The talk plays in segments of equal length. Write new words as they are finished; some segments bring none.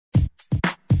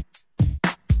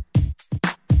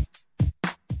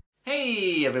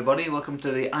Hey everybody, welcome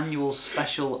to the annual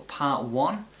special part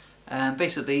 1.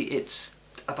 Basically it's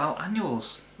about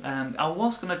annuals. I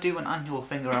was going to do an annual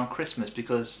thing around Christmas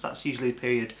because that's usually a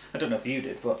period, I don't know if you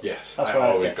did, but yes, that's I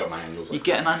always got my annuals. You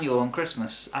get an annual on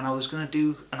Christmas, and I was going to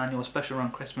do an annual special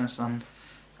around Christmas and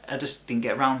I just didn't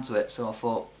get around to it, so I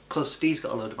thought, because Steve's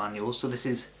got a load of annuals, so this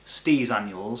is Steve's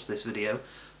annuals, this video,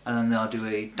 and then I'll do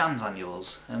a Dan's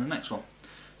annuals in the next one.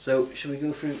 So, should we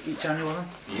go through each annual then?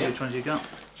 Yeah. Which ones you got?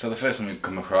 So the first one we've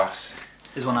come across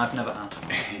is one I've never had.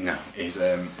 no, is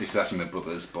this is actually my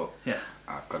brother's, but yeah,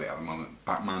 I've got it at the moment.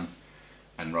 Batman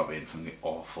and Robin from the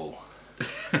awful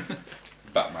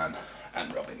Batman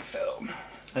and Robin film.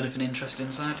 Anything interesting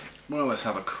inside? Well, let's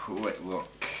have a quick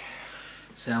look.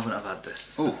 See, I wouldn't have had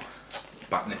this. Oh,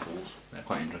 bat nipples. They're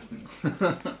quite interesting.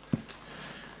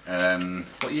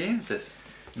 What year is this?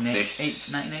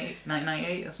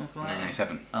 1998 or something like that?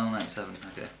 1997. Oh, 97,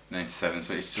 okay. 97,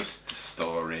 so it's just the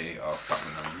story of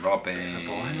Batman and Robin. A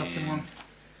boring looking one.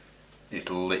 It's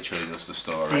literally just the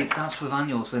story. See, that's with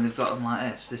annuals when they've got them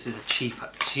like this. This is a cheap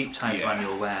type of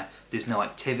annual where there's no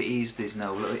activities, there's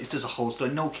no. It's just a whole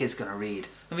story. No kid's gonna read.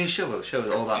 I mean, show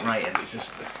all that writing. It's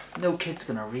just no kid's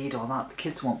gonna read all that. The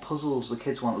kids want puzzles. The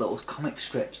kids want little comic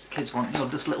strips. The kids want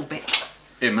just little bits.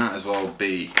 It might as well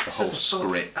be the whole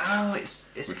script. Oh, it's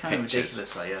kind of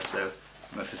ridiculous, yeah. So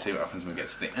let's just see what happens when we get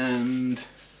to the end.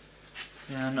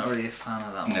 Yeah, I'm not really a fan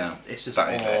of that one. No, it's just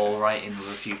all writing with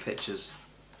a few pictures.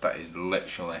 That is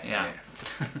literally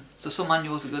it. So some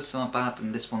annuals are good, some are bad,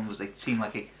 and this one was seemed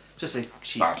like just a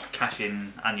cheap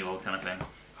cash-in annual kind of thing.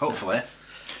 Hopefully,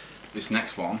 this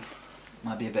next one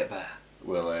might be a bit better.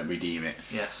 We'll redeem it.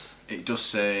 Yes. It does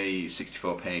say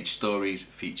 64-page stories,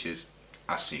 features,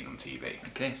 as seen on TV.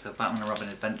 Okay, so Batman and Robin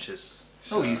Adventures.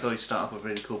 So, you thought you'd start off with a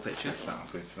really cool picture. Let's start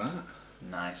off with that.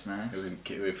 Nice, nice.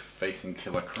 We're facing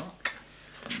Killer Croc.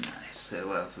 Nice. So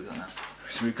what have we got now?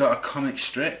 So we've got a comic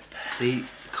strip. See,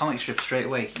 comic strip straight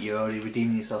away. You're already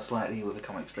redeeming yourself slightly with a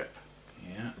comic strip.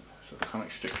 Yeah. So the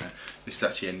comic strip. This is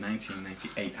actually a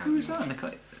 1998 annual. Who is that in the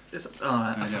comic? I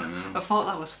don't know. I thought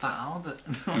that was Fat Albert.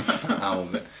 Fat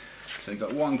Albert. So you've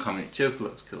got one comic. Joker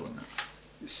looks cool, isn't it?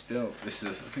 It's still. I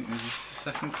think this is the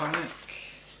second comic.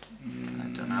 I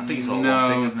don't know. I think it's all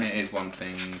one thing, isn't it? It is one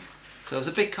thing. So it's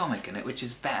a big comic in it, which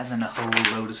is better than a whole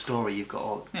load of story. You've got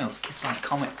all, kids like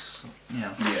comics,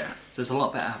 Yeah. So it's a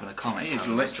lot better having a comic. It is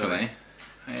literally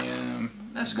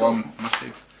that's one cool.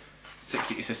 massive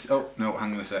 60. It's a, oh no,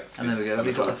 hang on a sec. And there we go.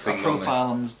 We've got a profile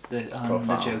on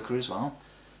the Joker as well.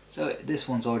 So this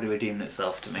one's already redeemed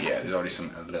itself to me. Yeah, there's already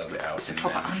a little bit else in there.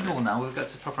 It's a proper annual now. We've got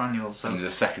to proper annual. So and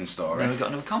there's a second story. Then we've got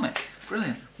another comic.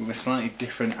 Brilliant. With a slightly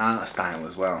different art style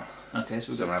as well. Okay,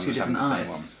 so we've got two different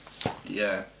artists.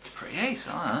 Yeah. Pretty ace,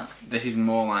 I like that. This is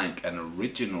more like an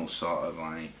original sort of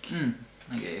like.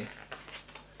 I get you.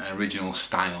 An original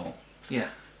style. Yeah.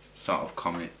 Sort of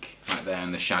comic. Right there,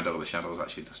 and the shadow is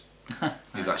actually just.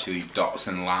 There's actually dots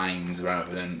and lines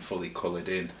rather than fully coloured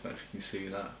in. I don't know if you can see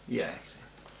that. Yeah.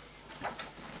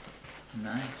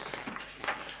 Nice.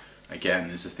 Again,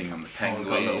 there's a thing on the penguin.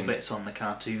 We've got little bits on the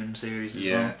cartoon series as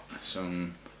well.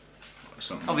 Some.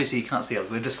 Obviously you can't see it,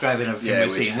 we're describing everything we're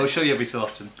seeing. We'll show you every so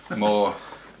often. More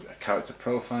character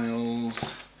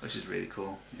profiles. Which is really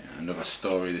cool. Yeah, another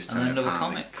story this time. And another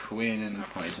comic. Queen and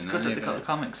Poison Ivy. It's good that they got the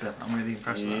comics though, I'm really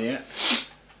impressed with that. Yeah.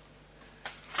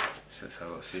 So let's have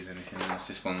a look, see if there's anything else.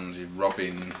 This one's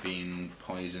Robin being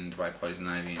poisoned by Poison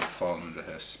Ivy and falling under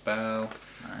her spell.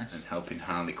 Nice. And helping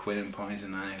Harley Quinn and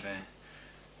Poison Ivy. Is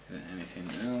there anything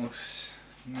else?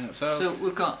 No. So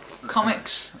we've got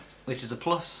comics, which is a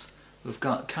plus. We've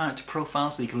got character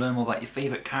profiles, so you can learn more about your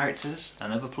favourite characters,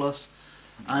 another plus.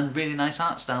 And really nice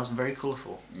art styles and very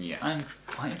colourful. Yeah. I'm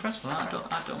quite impressed with that.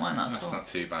 I don't mind that at all. That's not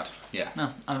too bad. Yeah.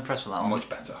 No, I'm impressed with that one. Much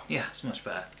better. Yeah, it's much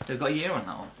better. They've got a year on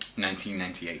that one.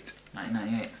 1998.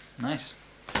 1998. Nice.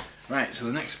 Right, so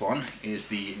the next one is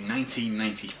the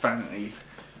 1995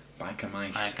 Biker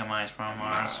Mice. Biker Mice from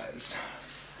Mars.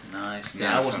 Nice.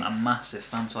 Yeah, I wasn't a massive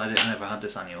fan, so I never had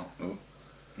this annual. Oh.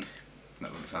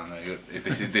 That doesn't sound very good.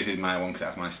 This is my one because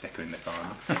that's my sticker in the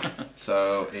corner.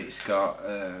 So it's got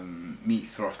Meat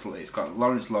Throttle. It's got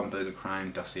Lawrence Lomberger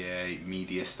Crime Dossier,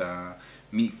 Media Star,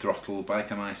 Meat Throttle,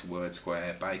 Biker Mice, Word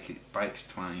Square,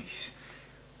 Bikes Twice,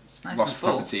 it's nice Lost and full.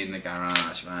 Property in the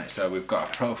Garage. Right. So we've got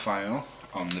a profile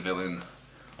on the villain,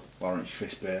 Lawrence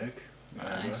Fishburne.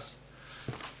 Nice.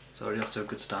 It's already off to a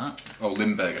good start. Oh,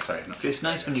 Limburger, sorry. Not it's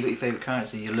nice when you got your favourite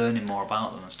characters and you're learning more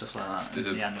about them and stuff like that. There's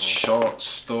a short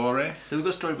story. So we've got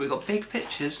a story, but we've got big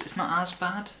pictures. It's not as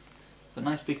bad, but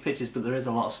nice big pictures. But there is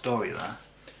a lot of story there.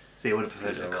 So you would have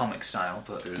preferred a comic style,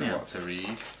 but there's a lot to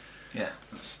read. Yeah.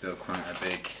 That's still quite a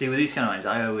big... See, with these kind of ones,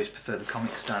 I always prefer the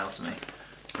comic style to me.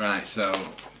 Right, so...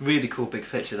 Really cool big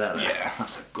picture there, though. Yeah,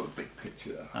 that's a good big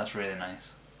picture there. That's really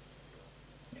nice.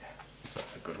 Yeah, so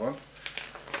that's a good one.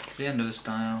 The end of the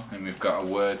style. Then we've got a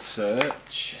word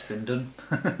search. It's been done.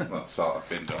 Well, sort of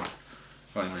been done.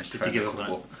 Only managed to Did you find give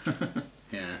a up couple. on it?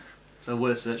 Yeah. So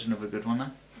word search, another good one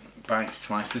then. Bites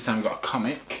twice. This time we've got a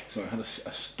comic. So we had a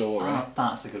story. Oh,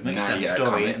 that's a good makes Now sense. you get a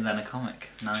Story comic. and then a comic.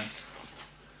 Nice.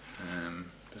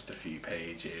 Just a few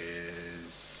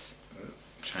pages.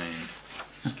 Try and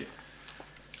just get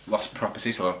lost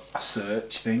property. So a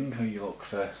search thing. How you look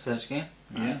for? Search game.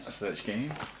 Yeah, Nice. a search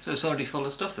game. So it's already full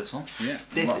of stuff. This one. Yeah.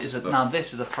 This lots is of a, stuff. now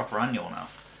this is a proper annual now.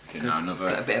 It's now It's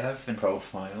got a bit of everything.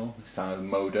 profile. This time with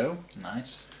Modo.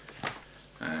 Nice.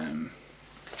 Um,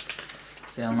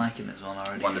 See, I'm liking this one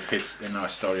already. One of his, a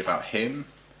story about him.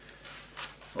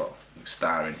 Well,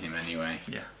 starring him anyway.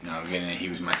 Yeah. No, Vinny, he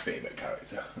was my favourite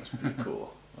character. That's pretty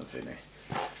cool, with Vinny.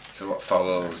 So what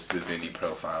follows the Vinny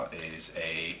profile is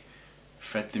a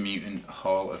Fred the Mutant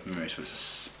Hall of Mirrors. So it's a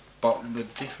spot the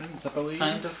difference, I believe.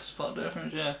 Kind of spot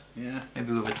difference, yeah. Yeah.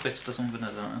 Maybe with a twist or something, I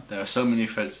don't know. There are so many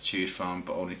Freds to choose from,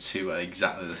 but only 2 are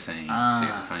exactly the same.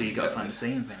 Ah, so you got to the find the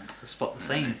same thing to spot the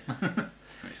same.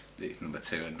 It's number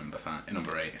 2 and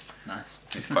number 8. Nice.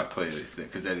 It's quite clear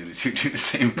because they're the 2 doing the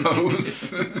same pose.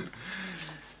 So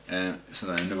then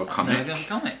another comic. There we go,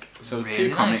 comic. So Really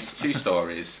 2 comics, nice. 2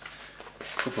 stories, a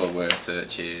couple of word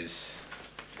searches.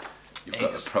 You've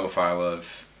got Ace. the profile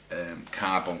of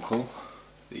Carbuncle,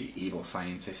 the evil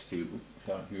scientist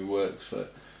who works for.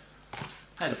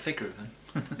 I had a figure of him.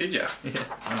 Did you? Yeah.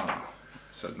 Oh.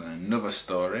 So then another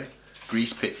story.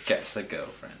 Grease Pit gets a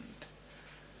girlfriend.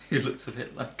 He looks a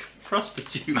bit like a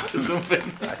prostitute or something.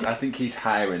 I think he's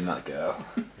hiring that girl,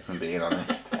 if I'm being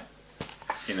honest.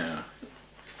 You know.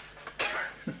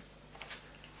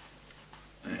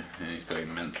 And he's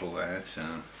going mental there, so.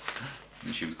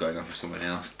 And she was going off with someone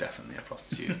else, definitely a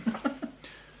prostitute.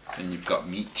 Then you've got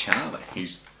Meet Charlie,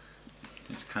 who's.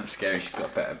 It's kind of scary, she's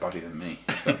got a better body than me.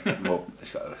 Well,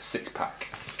 she's got a 6-pack.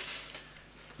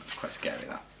 That's quite scary,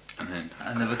 that. And then.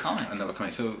 Another comic. Another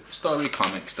comic. So, story,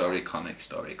 comic, story, comic,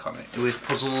 story, comic. With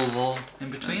puzzles all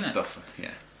in between And it. stuff,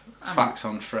 yeah. Facts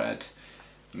on Fred,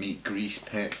 Meet Grease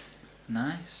Pit.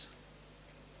 Nice.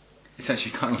 It's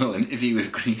actually quite a little interview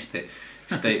with Grease Pit.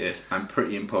 Status, I'm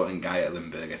pretty important guy at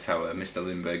Limburger Tower. Mr.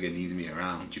 Limburger needs me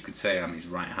around. You could say I'm his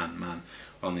right hand man,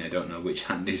 only I don't know which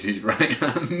hand is his right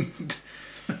hand.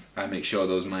 I make sure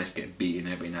those mice get beaten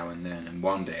every now and then, and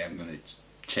one day I'm going to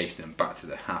chase them back to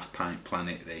the half-pint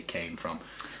planet they came from.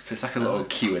 So it's like a little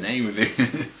Q&A with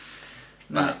it.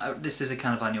 No, this is the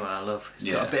kind of annual I love. It's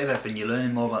got a bit of everything. You're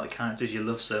learning more about the characters you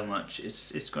love so much.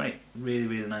 It's great. Really,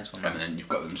 really nice one. And then you've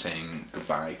got them saying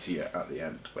goodbye to you at the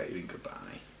end, waving goodbye.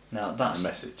 Now that's a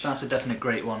message. That's a definite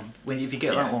great one. If you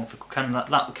get that one for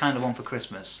that kind of one for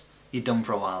Christmas, you're done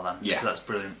for a while then. Yeah. So that's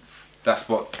brilliant. That's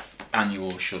what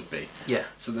annual should be. Yeah.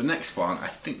 So the next one, I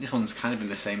think this one's kind of in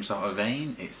the same sort of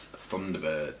vein. It's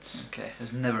Thunderbirds. Okay, I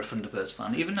was never a Thunderbirds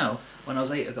fan. Even though when I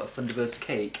was 8 I got a Thunderbirds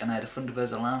cake and I had a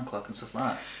Thunderbirds alarm clock and stuff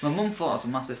like that. My mum thought I was a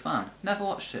massive fan. Never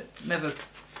watched it. Never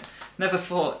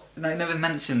thought. I never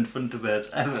mentioned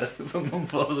Thunderbirds ever. But mum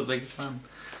thought I was a big fan.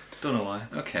 Don't know why.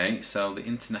 Okay, so the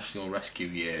International Rescue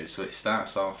Years. So it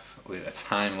starts off with a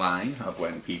timeline of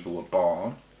when people were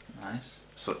born. Nice.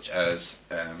 Such as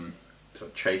so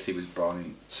Tracy was born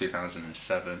in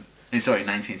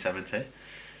 1970,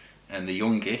 and the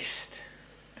youngest,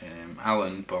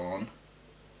 Alan, born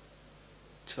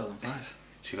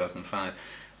 2005,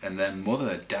 and their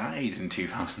mother died in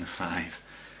 2005.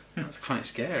 That's quite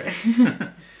scary.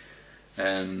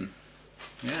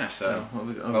 Yeah, so what have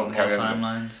we got? well, More carry on.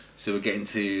 timelines. So we're getting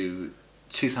to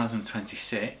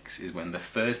 2026 is when the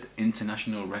first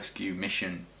international rescue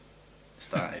mission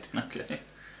started. Okay.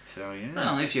 So yeah.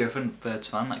 Well, if you're a Thunderbirds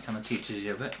fan, that kind of teaches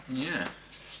you a bit. Yeah.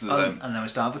 So And then we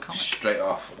start with a comic. straight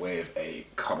off with a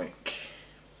comic.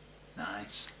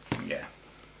 Nice. Yeah.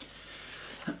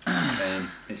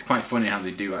 It's quite funny how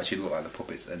they do actually look like the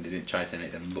puppets and they didn't try to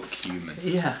make them look human.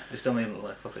 Yeah, they still make them look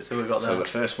like puppets. So we've got So that. the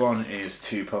first one is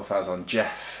 2 profiles on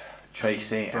Jeff,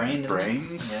 Tracy and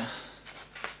Brains.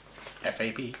 Yeah.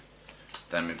 FAB.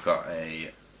 Then we've got a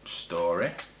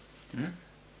story. Hmm?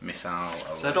 Missile.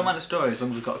 So I don't mind the story as long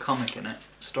as we've got a comic in it.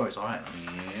 The story's alright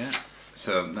then. Yeah.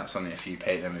 So that's only a few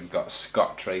pages. Then we've got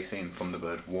Scott Tracy in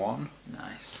Thunderbird 1.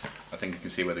 Nice. I think I can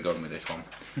see where they're going with this one.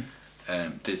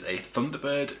 There's a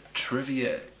Thunderbird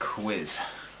trivia quiz.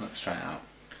 Let's try it out.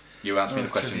 You ask me the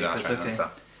questions, I'll try and answer.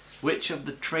 Which of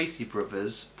the Tracy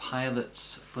brothers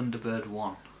pilots Thunderbird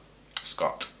 1?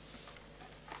 Scott.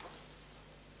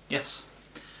 Yes.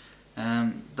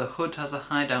 The hood has a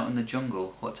hideout in the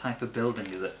jungle. What type of building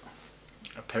is it?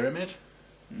 A pyramid?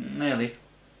 Nearly.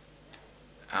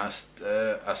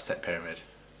 Aztec pyramid.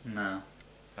 No.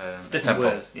 It's a A different temple.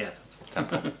 word. Yeah.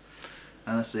 Temple.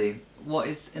 And let's see. What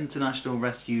is International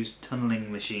Rescue's tunnelling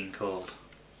machine called?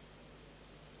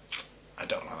 I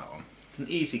don't know that one. It's an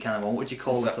easy kind of one. What would you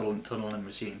call What's a that? tunnelling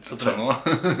machine? A Something tunnel.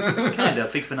 kind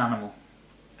of. Think of an animal.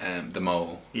 The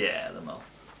mole. Yeah, the mole.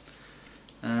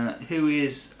 Who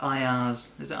is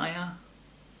IR's? Is it IR?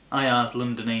 IR's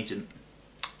London agent.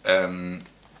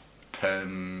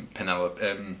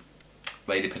 Penelope.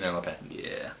 Lady Penelope.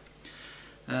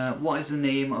 Yeah. What is the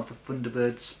name of the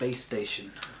Thunderbird space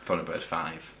station? Thunderbird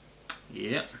 5.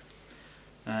 Yep.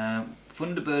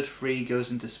 Thunderbird 3 goes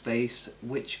into space.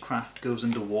 Which craft goes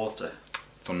underwater?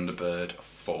 Thunderbird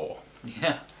 4.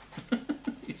 Yeah.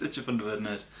 You're such a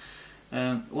Thunderbird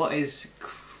nerd. What is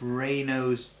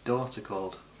Crano's daughter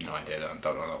called? No idea. Don't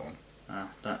know that one. Ah,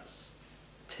 that's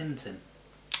Tintin.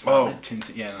 Oh,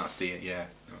 Tintin. Yeah, that's the yeah.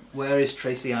 Where is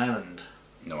Tracy Island?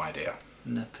 No idea.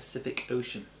 In the Pacific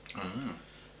Ocean. Oh.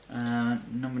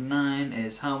 Number 9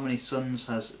 is how many sons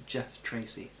has Jeff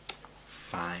Tracy?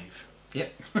 5.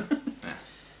 Yep. Yeah.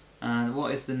 And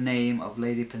what is the name of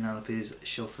Lady Penelope's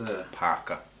chauffeur?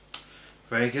 Parker.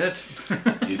 Very good.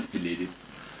 Is belated.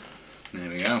 There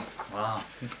we go. Wow.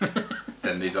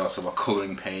 Then there's also a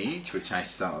colouring page, which I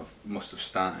must have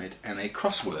started, and a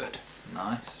crossword.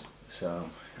 Nice. So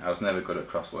I was never good at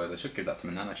crosswords. I should give that to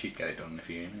my nan. She'd get it done in a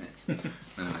few minutes.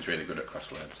 My nan was really good at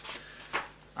crosswords.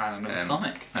 And another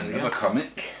comic. There we Another go.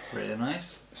 comic. Really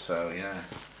nice. So yeah.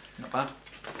 Not bad.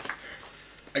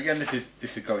 Again, this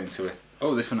is going to a.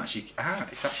 Oh, this one actually.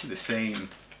 It's actually the same.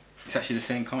 It's actually the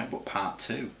same comic, but part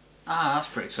 2. Ah, that's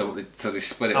pretty cool. So they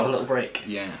split it Have up. a little break.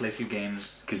 Yeah. Play a few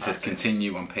games. Because it says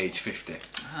continue on page 50.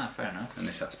 Ah, fair enough. And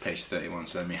that's page 31.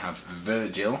 So then we have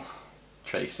Virgil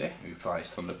Tracy, who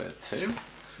flies Thunderbird 2.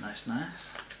 Nice,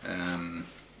 nice. Then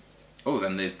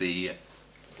there's the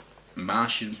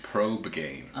Martian Probe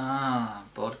game. Ah,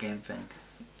 board game thing.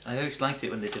 I always liked it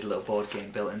when they did a little board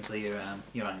game built into your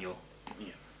annual.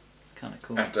 Yeah. It's kind of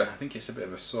cool. And I think it's a bit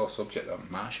of a sore subject, that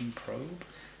Martian Probe.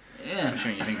 Yeah.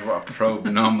 Especially when you think of what a probe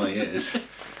normally is.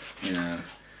 You know,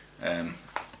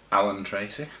 Alan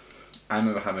Tracy. I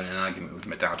remember having an argument with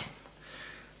my dad,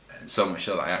 so much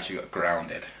so that I actually got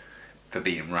grounded for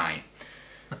being right.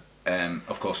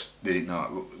 Of course, they didn't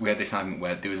know. We had this argument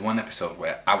where there was one episode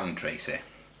where Alan Tracy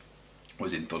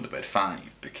was in Thunderbird 5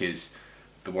 because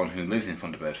the one who lives in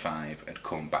Thunderbird 5 had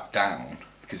come back down,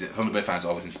 because Thunderbird 5 is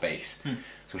always in space.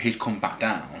 So he'd come back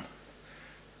down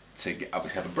to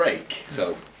obviously have a break.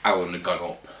 So Alan had gone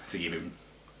up to give him,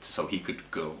 so he could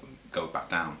go back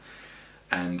down.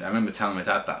 And I remember telling my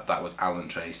dad that was Alan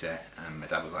Tracy, and my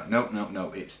dad was like,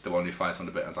 no, it's the one who flies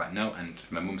Thunderbird. I was like, no, and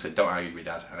my mum said, don't argue with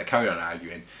Dad. And I carried on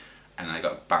arguing, and I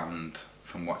got banned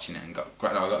from watching it, and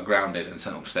I got grounded and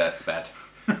sent upstairs to bed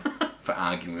for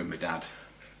arguing with my dad.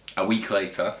 A week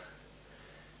later,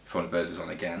 Thunderbirds was on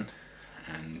again,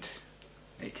 and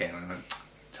he came and went,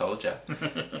 told ya.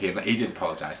 He did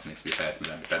apologise to me, to be fair to me,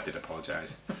 my dad did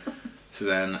apologise. So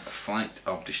then, Flight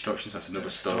of Destruction, so that's another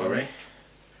story.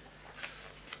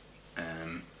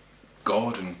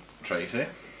 Gordon Tracy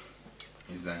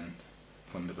is then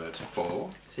Thunderbird 4.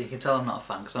 So you can tell I'm not a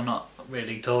fan because I'm not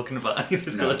really talking about any of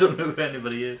this No. because I don't know who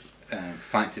anybody is.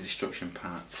 Flight to Destruction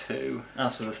Part 2. Ah,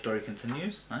 so the story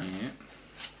continues. Nice. Yeah.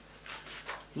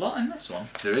 A lot in this one.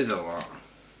 There is a lot.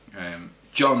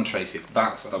 John Tracy,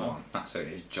 that's the one. That's who it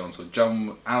is, John. So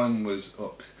Alan was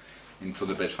up in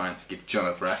Thunderbird 5 to give John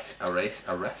a rest.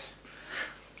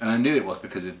 And I knew it was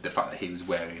because of the fact that he was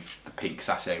wearing the pink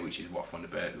sachet, which is what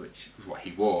which was what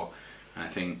he wore. And I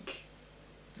think,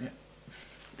 what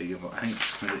did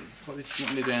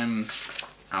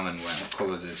Alan wear? What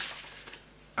colours is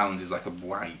Alan's is like a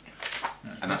white,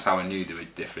 and that's how I knew there was a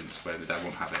difference where the dad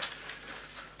won't have it.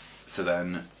 So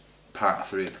then, part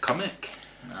 3 of the comic.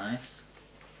 Nice.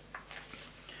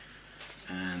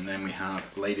 And then we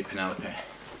have Lady Penelope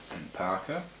and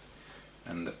Parker,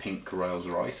 and the pink Rolls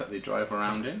Royce that they drive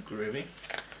around in. Groovy.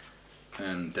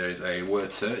 And there is a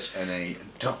word search and a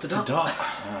Dot to dot. dot.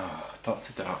 Oh, dot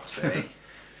to dot, see?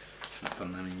 Not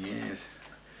done that in years.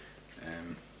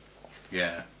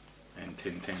 Yeah, and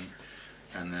Tintin.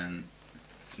 And then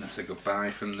that's a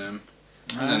goodbye from them.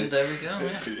 And there we go.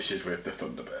 It Yeah. finishes with the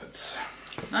Thunderbirds.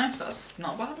 Nice. That's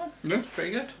not a bad one. Yeah.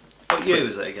 Pretty good. What year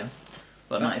was it again?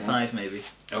 About That 95 maybe,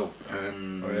 Oh,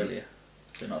 or earlier.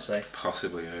 Did not say.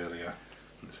 possibly earlier.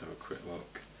 Let's have a quick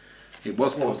look. It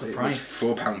was What was the price?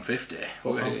 £4.50.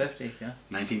 £4.50, yeah.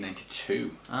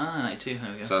 1992. Ah, 92,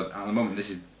 there we go. So at the moment, this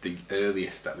is the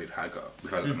earliest that we've had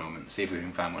at the moment. See if we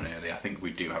can find one earlier. I think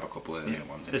we do have a couple earlier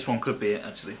ones. This one could be it,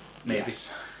 actually. Maybe.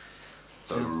 Yes.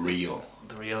 The real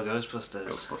Ghostbusters.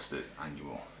 Ghostbusters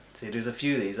annual. See, there's a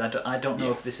few of these. I don't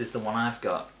know if this is the one I've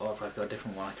got or if I've got a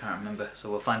different one. I can't remember. So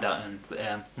we'll find out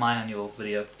in my annual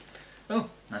video. Oh,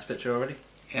 nice picture already.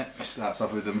 Yeah, it starts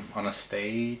off with them on a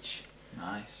stage.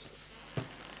 Nice.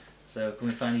 So can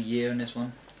we find a year in this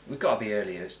one? We've got to be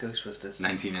earlier. It's Ghostbusters.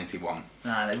 1991.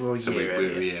 Nah, we're a So year we're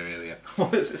earlier. a year earlier.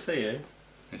 What does it say here?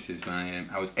 This is my.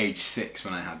 I was age 6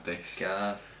 when I had this.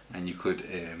 God. And you could.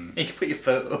 You can put your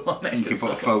photo on it. You can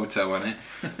put a photo on it.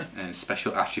 And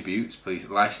special attributes, please.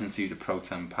 License to use a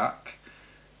proton pack,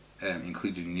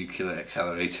 including nuclear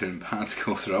accelerator and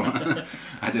particle thrower.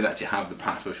 I did actually have the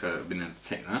pack, so I should have been able to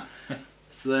take that.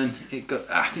 So then it got.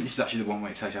 I think this is actually the one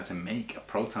where it tells you how to make a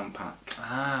proton pack.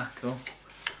 Ah, cool.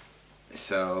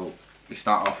 So we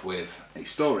start off with a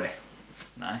story.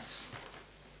 Nice.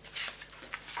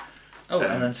 Oh,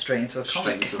 and then straight into a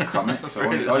comic. Straight into a comic. So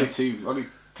only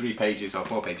 3 pages or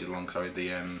 4 pages long. Sorry,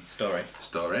 the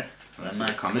story. And a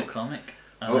nice cool comic.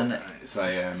 And then it's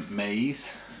a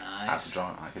maze. Nice.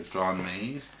 I could draw a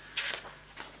maze.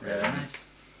 Really nice.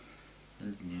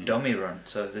 Dummy run.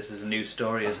 So this is a new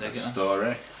story, isn't it?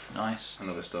 Story. Nice.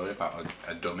 Another story about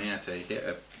a dummy. I take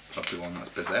it. Probably one that's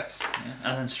possessed. Yeah.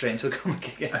 And then straight into a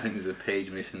comic again. I think there's a page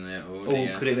missing there. Oh, could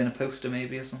it have been a poster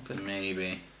maybe or something?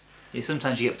 Maybe. Yeah,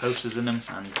 sometimes you get posters in them,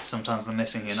 and sometimes they're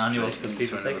missing in annuals because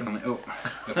people take them. Oh,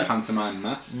 the pantomime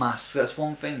masks. Masks. That's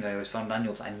one thing I always found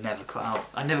annuals. I never cut out.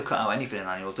 I never cut out anything in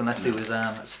annuals unless there was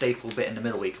a staple bit in the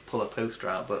middle where you could pull a poster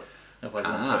out, but otherwise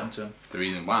I don't put into them. The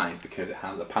reason why is because it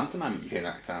has a pantomime you can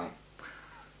act out.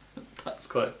 That's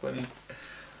quite funny.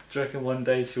 Do you reckon one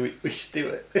day we should do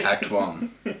it? Act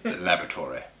 1, the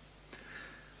laboratory.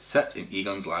 Set in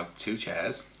Egon's lab, 2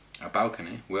 chairs, a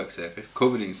balcony, work surface,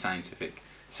 covered in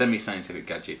semi-scientific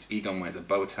gadgets. Egon wears a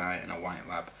bow tie and a white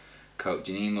lab coat.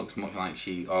 Janine looks much like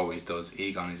she always does.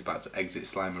 Egon is about to exit.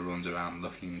 Slimer runs around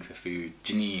looking for food.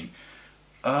 Janine.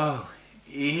 Oh,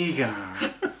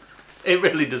 Egon. It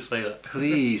really does say that.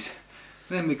 Please,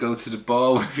 let me go to the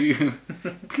bar with you.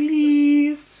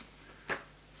 Please.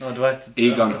 Oh, do I have to...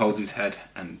 Egon holds his head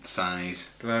and sighs.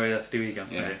 Do I really have to do Egon?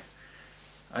 Yeah. Okay.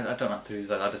 I don't have to do his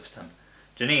voice, I'll just pretend.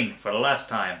 Janine, for the last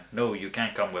time, no, you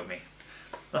can't come with me.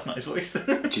 That's not his voice.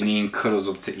 Janine cuddles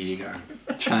up to Egon,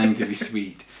 trying to be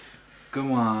sweet.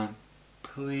 Go on,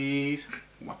 please.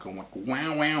 Waka waka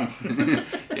wow wow.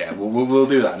 Yeah, we'll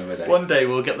do that another day. One day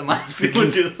we'll get the mask and we'll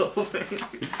do the whole thing.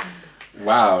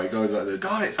 Wow, it goes like the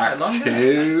God, it's act quite long.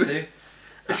 2,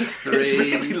 It's act 3. It's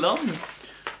really long.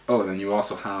 Oh, and then you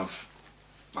also have,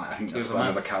 I think that's With one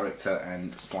other masks. character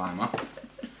and Slimer.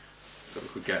 So we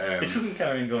could get. It doesn't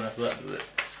carry on going after that, does it?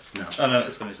 No. Oh no,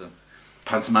 it's finished then.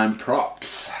 Pantomime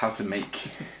props. How to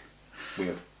make. We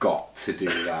have got to do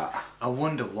that. I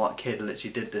wonder what kid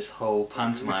literally did this whole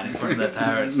pantomime in front of their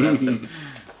parents and everything.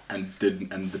 And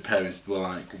the parents were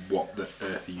like, "What the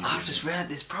earth are you doing?" I've just read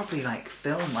there's probably like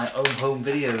film, like home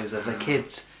videos of the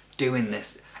kids doing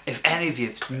this. If any of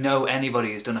you know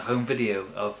anybody who's done a home video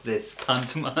of this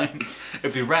pantomime,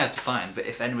 it'd be rare to find. But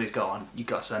if anybody's got one, you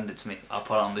got to send it to me. I'll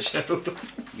put it on the show.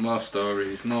 More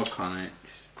stories, more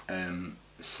comics.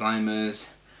 Slimer's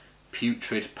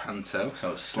putrid panto.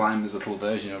 So Slimer's little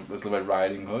version of Little Red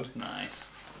Riding Hood. Nice.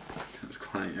 That's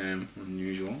quite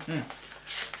unusual.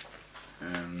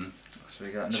 So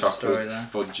we got another story Chocolate there.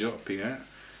 fudge up here.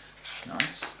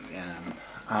 Nice.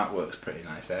 Artwork's pretty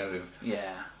nice there with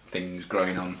things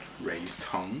growing on Ray's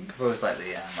tongue. I've always liked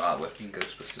the artwork in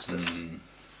Ghostbusters stuff.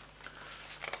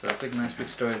 So a big, nice big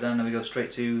story there. Now we go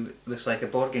straight to, looks like a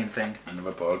board game thing.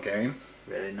 Another board game.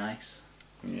 Really nice.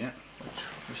 Yeah. Which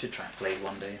we should try and play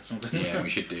one day or something. Yeah, we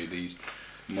should do these.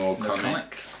 More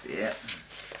comics. Yeah.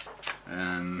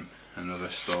 Another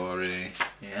story.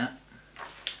 Yeah.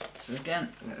 So again,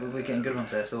 we're getting good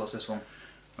ones here. So what's this one?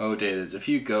 Oh dear, there's a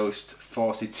few ghosts,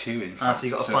 42 in fact. So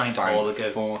you got to find all the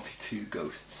ghosts. 42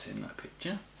 ghosts in that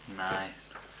picture.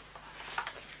 Nice.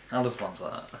 I love ones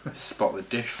like that. Spot the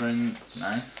difference.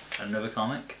 Nice. Another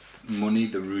comic. Money,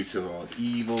 the root of all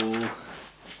evil.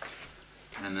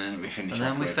 And then we finish And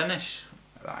then off we with finish.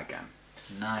 that again.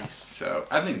 Nice. So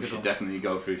I think we should definitely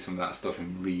go through some of that stuff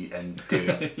and do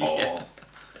it all. Yeah.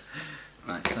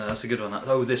 Right. That's a good one.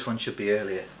 Oh, this one should be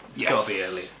earlier. It's got to be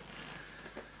early.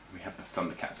 We have the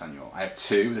Thundercats annual. I have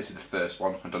 2. This is the first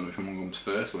one. I don't know which one comes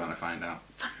first. We're going to find out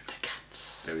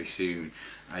Thundercats. very soon.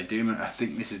 I do remember, I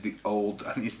think this is the old.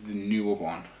 I think this is the newer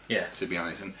one. Yeah. To be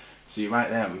honest, and see right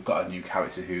there, we've got a new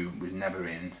character who was never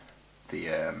in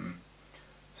the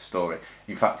story.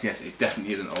 In fact, yes, it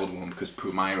definitely is an old one because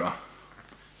Pumira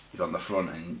is on the front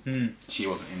and she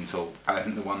wasn't until. And I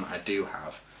think the one that I do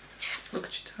have. Look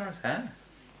at Chitara's hair.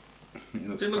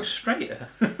 It looks straighter.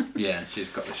 Yeah, she's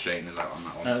got the straighteners out on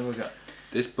that one. Oh, we got.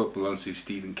 This book belongs to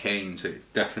Stephen Kane, so it's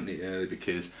definitely early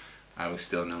because I was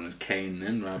still known as Kane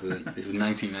then, rather than it was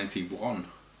 1991.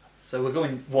 So we're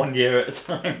going 1 year at a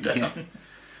time. Yeah.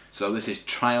 So this is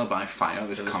Trial by Fire.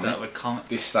 This So we comic. start with comic.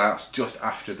 This starts just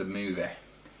after the movie.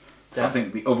 So Yeah. I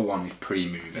think the other one is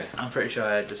pre-movie. Yeah, I'm pretty sure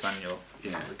I had this annual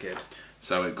Yeah. as a kid.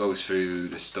 So it goes through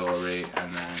the story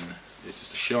and then it's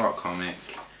just a short comic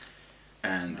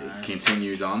and Nice. it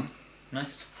continues on.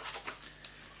 Nice.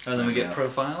 And then we get Yeah.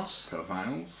 profiles.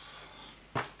 Profiles.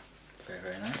 Very,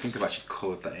 very I nice. think I've actually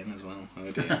coloured that in as well.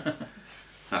 Oh dear.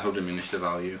 That will diminish the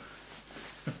value.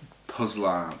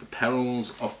 Puzzler. The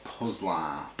Perils of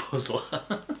Puzzler. Puzzler.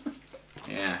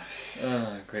 Yes.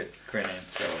 Oh, great name.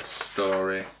 So a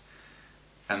story.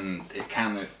 And it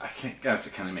kind of, guess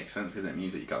it kind of makes sense because it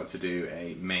means that you got to do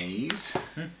a maze.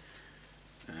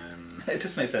 It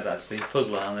just makes sense actually.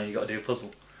 Puzzler, and then you got to do a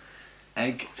puzzle.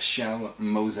 Eggshell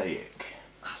mosaic.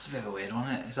 That's a bit of a weird one,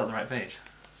 isn't it? Is that the right page?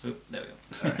 Oop, there we go.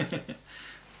 Sorry.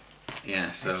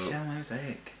 Yeah, so Eggshell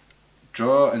mosaic.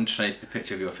 draw and trace the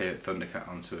picture of your favourite Thundercat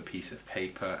onto a piece of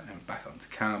paper and back onto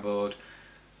cardboard.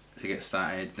 To get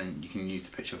started, then you can use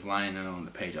the picture of Lino on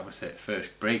the page opposite.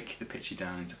 First, break the picture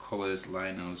down into colours.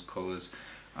 Lino's colours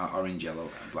are orange, yellow,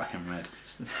 black and red.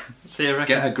 So you reckon?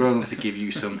 Get a grown-up to give you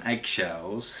some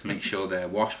eggshells. Make sure they're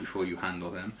washed before you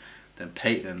handle them. Then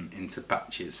paint them into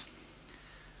batches.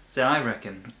 So I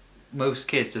reckon most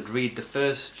kids would read the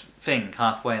first thing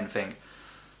halfway and think,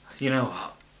 you know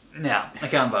what? Yeah, I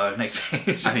can't borrow next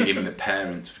page. I think even the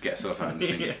parents would get so far and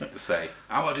think to say,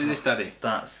 "I want to do this, Daddy."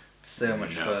 That's so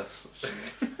much No. worse.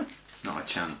 Not a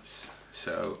chance.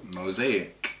 So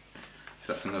mosaic.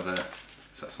 So that's another.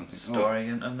 Is that something? Story,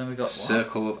 and then we got what?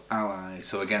 Circle of Allies.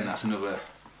 So again, that's another.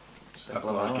 Circle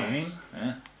a of board Allies. game.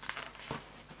 Yeah.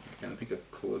 Again, I think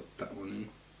I've coloured that one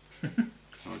in.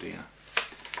 Oh dear.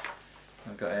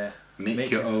 I've got a.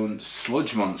 Make your own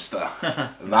sludge monster.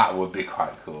 That would be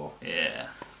quite cool. Yeah.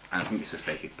 And I think it's just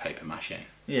paper mache.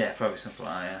 Yeah, probably something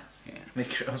like that. Yeah. Yeah.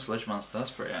 Make your own sludge monster. That's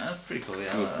pretty cool.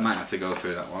 Yeah. We I like that. might have to go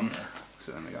through that one. Yeah.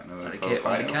 So then we got another Like a kit,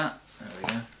 profile. like a cat. There we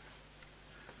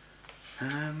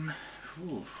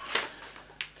go. Ooh.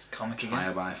 It's a comic Trial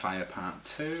again. by Fire Part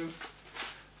 2.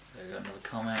 There we got another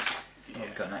comic. What have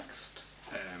we got next?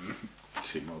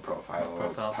 2 more profiles. More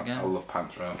profiles again. I love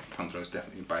Panthro. Panthro's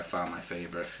definitely by far my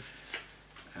favourite.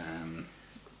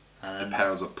 The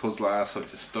Perils of Puzzler, so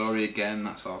it's a story again.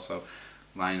 That's also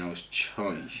Lino's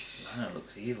choice. Lino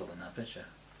looks evil in that picture.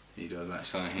 He does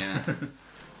actually, yeah.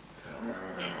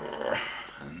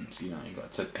 And you know, you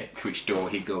got to pick which door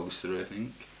he goes through, I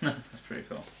think. That's pretty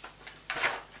cool.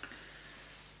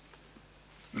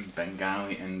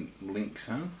 Bengali and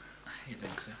Linkso. I hate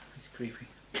Linkso. He's creepy.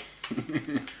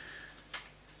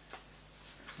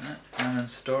 And then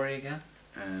story again.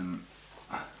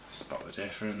 Spot the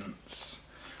difference.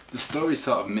 The story's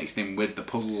sort of mixed in with the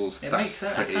puzzles. It That's makes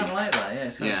sense. pretty, I kind of like that. Yeah,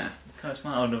 it's kind yeah. of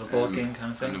smart. Oh, another board game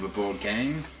kind of thing. Another board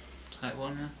game. Type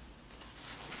one. Yeah.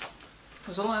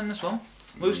 There's a lot in this one.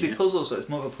 Mostly Yeah. puzzles, so it's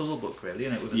more of a puzzle book, really,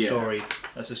 isn't it? With a Yeah. story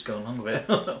that's just going along with it.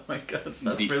 Oh my god,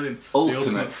 that's The brilliant.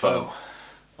 Ultimate foe.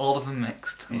 All of them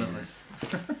mixed. I love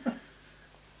Yeah. it.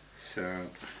 So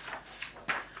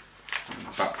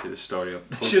back to the story of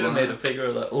Puzzler. Should have made a figure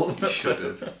of that ultimate You should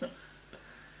foe. have.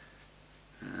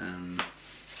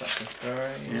 That's the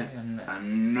story. Yeah. And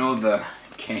Another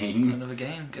game. another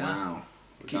game. God. Wow.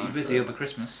 We're Keep you going busy for- over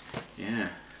Christmas. Yeah.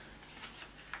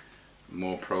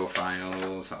 More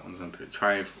profiles. That one's on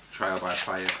Trial by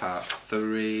Fire Part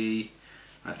 3.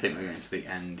 I think we're getting to the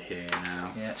end here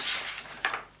now. Yeah.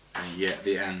 And yet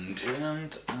the end.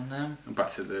 And then. Back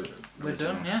to the We're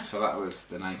original. done, yeah. So that was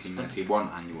the 1991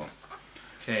 annual.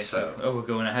 Okay, so we're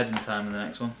going ahead in time in the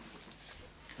next one.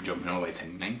 Jumping all the way to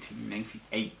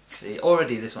 1998. See,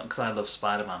 already this one, because I love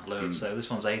Spider-Man loads, so this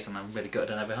one's ace and I'm really good.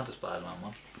 I never had a Spider-Man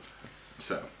one.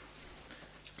 So,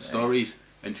 stories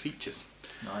and features.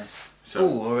 Nice. So-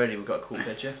 Oh, already we've got a cool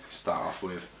picture. Start off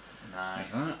with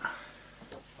Nice. that.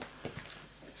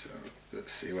 So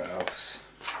let's see what else.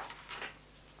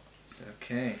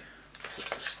 Okay. So it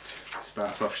just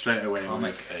starts off straight away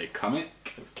Comic. with a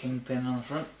comic. With Kingpin on the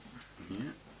front. Yeah.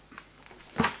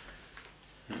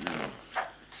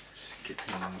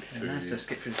 Skipping through. Nice, so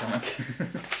skip through the comic.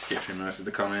 Skip through most of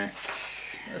the comic.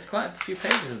 There's quite a few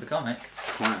pages of the comic. It's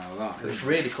quite a lot. It's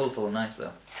really colourful and nice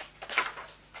though.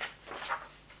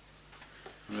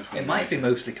 It might be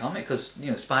mostly comic because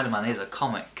Spider-Man is a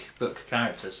comic book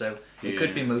character, so it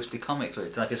could be mostly comic.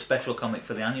 It's like a special comic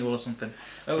for the annual or something.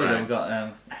 Oh, right. We've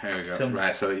got here we go.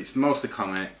 Right, so it's mostly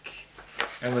comic.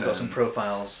 And we've got some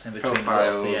profiles in between the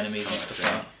enemies and stuff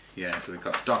like that. Yeah, so we've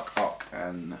got Doc Ock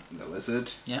and the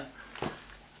Lizard. Yeah.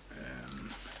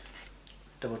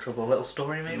 Double Trouble, Little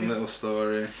Story maybe? Little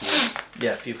Story.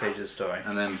 Yeah, a few pages of story.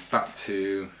 And then back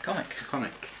to comic.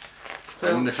 So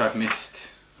I wonder if I've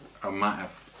missed. I might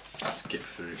have skipped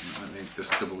through. Let me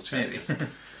just double check. Maybe.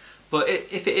 But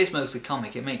if it is mostly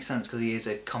comic, it makes sense because he is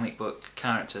a comic book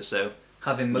character. So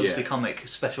having mostly comic,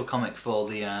 special comic for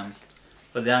the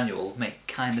annual make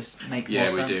more sense.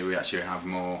 Yeah, we do. We actually have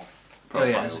more profiles.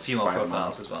 Oh yeah, there's a few more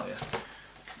profiles as well. Yeah.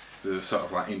 They're sort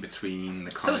of like in between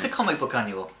the comic. So it's a comic book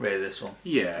annual, really. This one.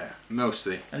 Yeah,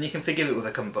 mostly. And you can forgive it with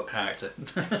a comic book character.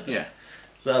 Yeah.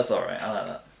 So that's all right. I like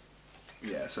that.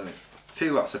 Yeah. So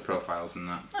 2 lots of profiles and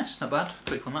that. Nice, not bad.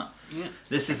 Quick one, that. Yeah.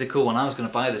 This is a cool one. I was going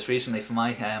to buy this recently for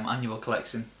my annual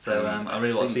collection, so I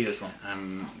really want to see this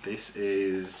one. This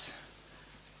is.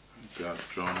 God,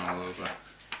 drawn all over.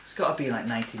 It's got to be like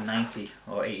 1990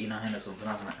 or 89 or something,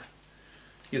 hasn't it?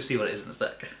 You'll see what it is in a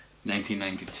sec.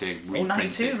 1992. Oh,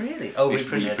 92, really? Oh, it's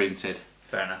reprinted.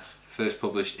 Fair enough. First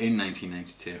published in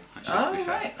 1992. Actually, oh, to be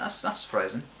right. fair. That's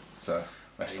surprising. So,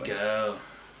 wrestling. There you go.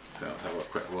 So let's have a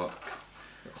quick look.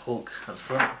 Hulk at the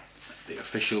front. The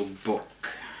official book.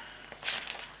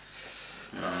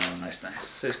 Nice.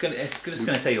 So it's just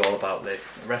gonna tell you all about the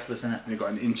wrestlers, isn't it? We've got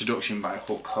an introduction by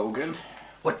Hulk Hogan.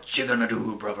 What you gonna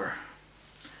do, brother?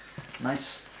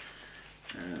 Nice.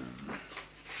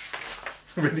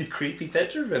 Really creepy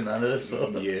picture of him, man. I saw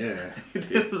that. Yeah.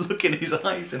 Look in his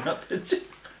eyes in that picture.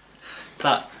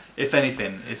 That, if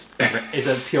anything, is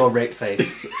a pure rape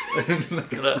face.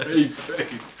 Look at that rape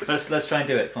face. Let's try and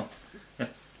do it. Come on. Yeah.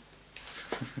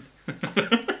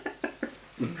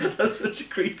 That's such a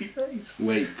creepy face.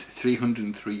 Weight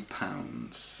 303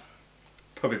 pounds.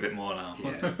 Probably a bit more now.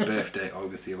 Yeah. Birthday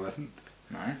August the 11th.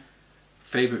 Nice.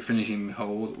 Favourite finishing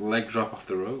hold, leg drop off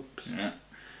the ropes. Yeah.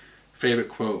 Favourite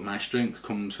quote, my strength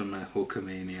comes from my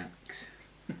Hulkamaniacs.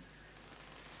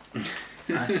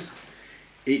 Nice.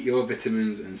 Eat your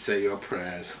vitamins and say your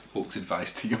prayers. Hulk's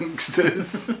advice to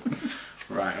youngsters.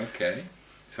 Right, okay.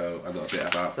 So a little bit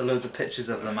about... So loads of pictures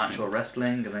of them actual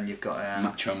wrestling, and then you've got...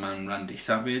 Macho Man Randy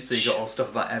Savage. So you've got all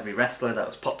stuff about every wrestler that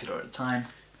was popular at the time.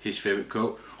 His favourite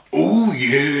quote, oh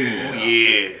yeah! Oh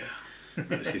yeah!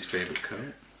 That's his favourite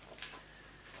quote.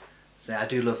 So I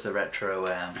do love the retro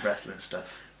wrestling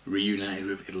stuff. Reunited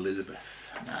with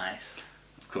Elizabeth. Nice.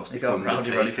 Of course, you got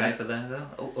Roddy Piper there though.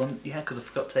 Oh, yeah, because I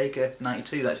forgot Taker,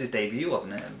 92. That's his debut,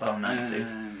 wasn't it? Around 92.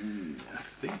 I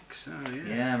think so.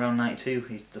 Yeah. Yeah, around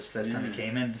 92. That's the first time he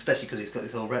came in, especially because he's got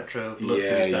this whole retro look.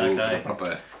 Yeah, with yeah,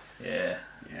 proper. Yeah.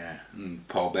 Yeah. And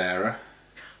Paul Bearer.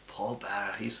 Paul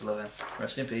Bearer, I used to love him.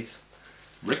 Rest in peace.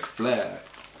 Ric Flair.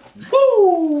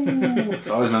 Woo!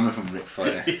 So I always remember from Ric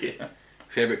Flair. Yeah.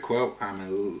 Favourite quote, I'm a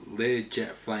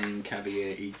Learjet flying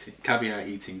caviar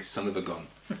eating son of a gun.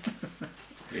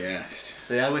 Yes.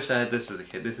 See, I wish I had this as a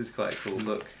kid. This is quite a cool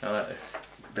book. I like this.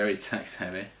 Very text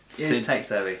heavy. It is text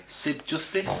heavy. Sid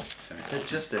Justice. Sorry. Sid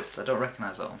Justice. I don't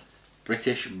recognise that one.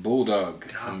 British Bulldog.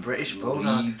 God, British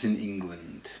Bulldog. Leeds in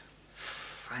England.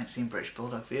 I ain't seen British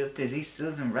Bulldog for years. Is he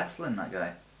still in wrestling, that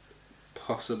guy?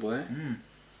 Possibly. Mm.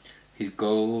 His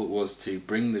goal was to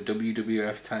bring the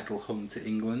WWF title home to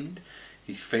England.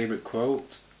 His favourite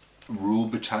quote, Rule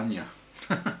Britannia.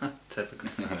 Typical.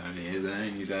 He's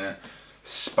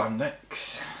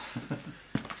spandex.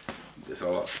 There's a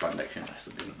lot of spandex in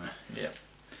wrestling, isn't there? Yeah.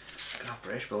 God,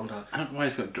 British Bulldog. I don't know why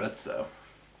he's got dreads though.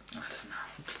 I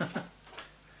don't know.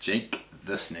 Jake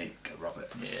the Snake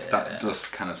Roberts. Yeah. That does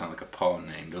kind of sound like a porn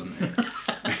name, doesn't it?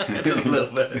 It does a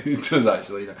little bit. It does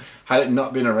actually. Had it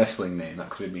not been a wrestling name,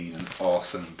 that could have been an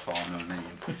awesome porno name.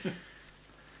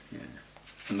 Yeah.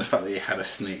 And the fact that he had a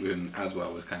snake with him as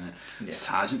well was kind of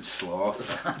Sergeant Slaughter.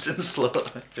 Sergeant Slaughter.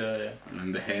 Yeah.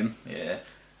 Remember him? Yeah.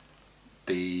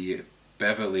 The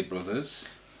Beverly Brothers.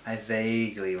 I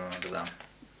vaguely remember them.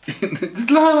 It's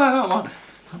like,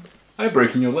 I've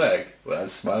broken your leg. Well, I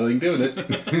was smiling doing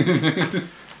it.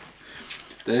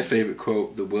 Their favourite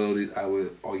quote, the world is our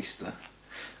oyster.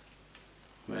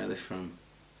 Where are they from?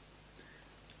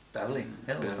 Beverly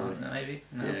Hills, maybe?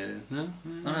 No. Yeah, no?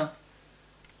 Oh no.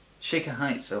 Shaker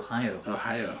Heights, Ohio.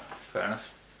 Ohio. Fair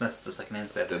enough. That's the second name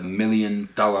for The $1 Million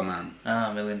Man.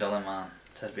 Ah, $1 Million Man.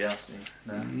 Ted DiBiase.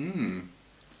 No. Mm.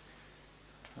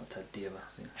 Not Ted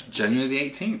DiBiase. January the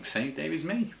 18th, same day as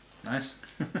me. Nice.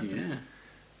 Yeah.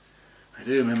 I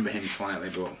do remember him slightly,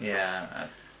 but... Yeah,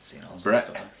 I've seen all sorts Bret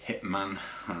of stuff. Hitman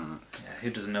Hart. Yeah, who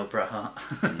doesn't know Bret Hart?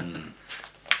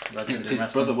 Legend It's in his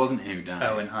wrestling. brother, wasn't he, who died?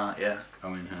 Owen Hart, yeah.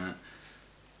 Owen Hart.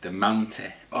 The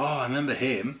Mountie. Oh, I remember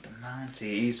him. The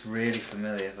Mountie, he's really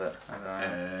familiar, but I don't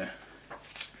know. Uh,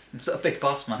 Is that a Big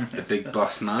Boss Man? the Big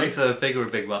Boss Man. Makes a figure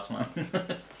of Big Boss Man.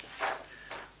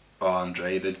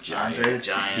 Andre the Giant. Andre the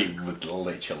Giant. He was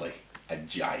literally a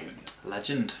giant.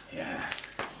 Legend. Yeah.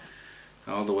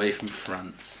 All the way from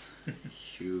France.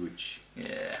 Huge.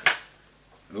 Yeah.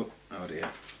 Oh dear.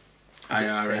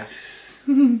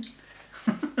 IRS.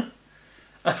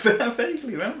 I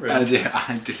vaguely remember him.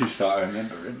 I do sort of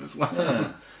remember him as well.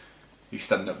 Yeah. He's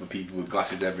standing up with people with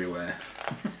glasses everywhere.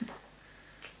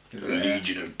 The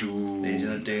Legion of Doom.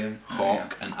 Legion of Doom.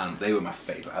 Hawk and Ant, they were my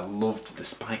favourite. I loved the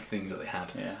spike things that they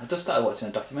had. Yeah, I just started watching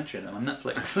a documentary on them on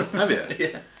Netflix. Have you?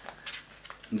 Yeah.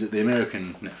 Is it the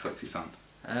American Netflix it's on?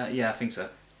 Yeah, I think so.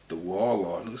 The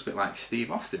Warlord looks a bit like Steve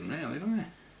Austin, really, doesn't he?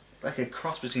 Like a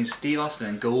cross between Steve Austin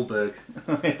and Goldberg.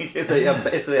 if they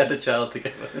had a child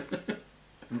together.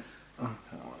 Oh,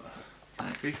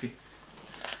 Kind of creepy.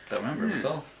 Don't remember him at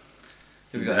all.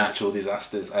 Who we the got? Natural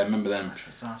Disasters, I remember them.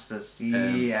 Natural disasters.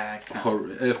 Yeah, I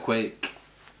can't. Earthquake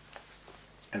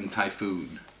and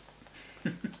Typhoon.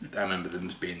 I remember them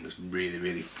as being just really,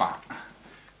 really fat,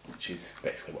 which is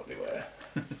basically what they were.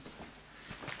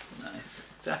 Nice.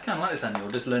 So I kind of like this annual,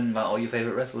 just learning about all your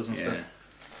favourite wrestlers and stuff.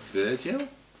 Virgil?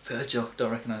 Virgil,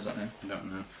 don't recognise that name. I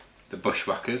don't know. The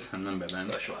Bushwhackers, I remember them.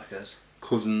 Bushwhackers.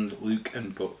 Cousins Luke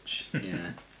and Butch.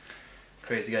 Yeah.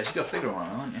 Crazy guys. You got a figure on,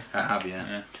 haven't you? I have,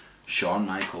 yeah. Shawn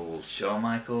Michaels. Shawn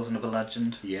Michaels, another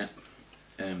legend. Yeah.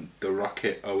 The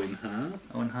Rocket Owen Hart.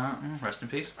 Owen Hart, rest in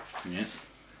peace. Yeah.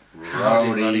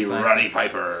 Roddy Roddy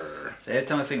Piper. So every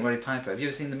time I think Roddy Piper, have you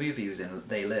ever seen the movie he was in,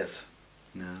 They Live?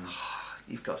 No.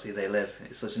 You've got to see They Live.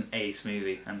 It's such an ace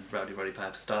movie, and Roddy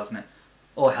Piper stars in it.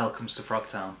 Or Hell Comes to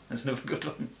Frogtown. It's another good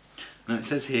one. No, it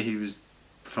says here he was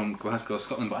from Glasgow,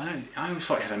 Scotland, but I always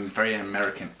thought he had a very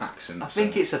American accent. I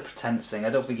think it's a pretense thing. I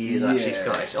don't think he is actually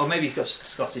Scottish. Or maybe he's got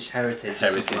Scottish heritage.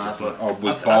 Or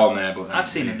was born there, but then I've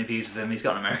seen interviews with him. He's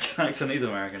got an American accent. He's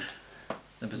American.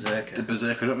 The Berserker. The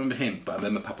Berserker, I don't remember him, but I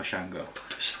remember Papa Shango.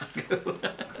 Papa Shango.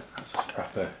 That's just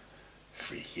proper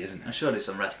freaky, isn't I'm it? sure there's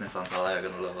some wrestling fans out there who are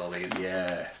going to love all these.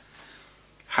 Yeah.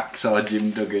 Hacksaw Jim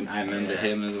Duggan, I remember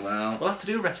him as well. We'll have to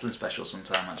do a wrestling special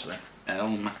sometime, actually. El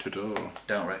Matador.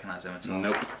 Don't recognise him at all.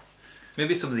 Nope.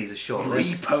 Maybe some of these are short.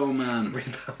 Repo Man.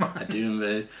 Repo Man. I do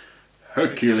remember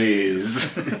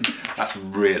Hercules. That's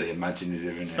really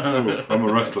imaginative, isn't it? Oh, I'm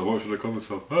a wrestler, what should I call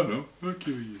myself? I don't know,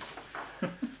 Hercules.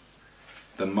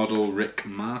 The model Rick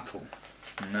Martel.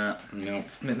 No. No.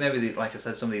 Maybe, like I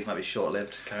said, some of these might be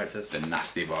short-lived characters. The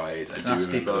Nasty Boys. I do Nasty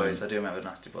remember Boys. them. I do remember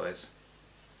Nasty Boys.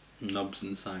 Knobs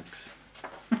and Sags.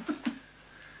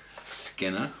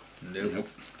 Skinner. Nope.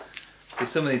 See,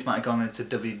 some of these might have gone into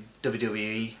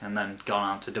WWE and then gone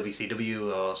on to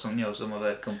WCW or some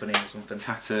other company or something.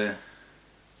 Tata.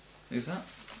 Who's that?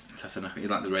 Tatanaka. You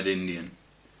like the Red Indian?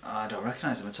 I don't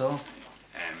recognise him at all.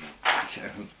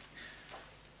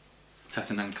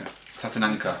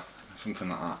 Tatananka. Something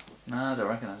like that. No, I don't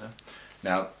recognise him.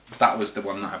 Now that was the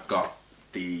one that I've got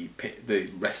the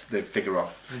figure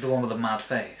of. The one with the mad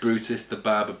face. Brutus the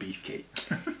Barber Beefcake.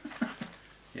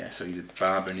 Yeah, so he's a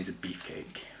barber and he's a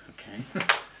beefcake. Okay.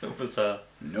 What was that?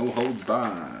 No holds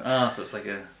barred. Ah, so it's like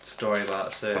a story about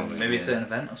a certain, Probably, maybe a yeah. certain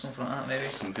event or something like that, maybe?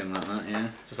 Something like that, yeah.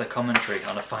 Just like commentary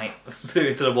on a fight. So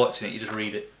instead of watching it, you just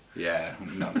read it. Yeah,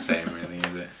 not the same really,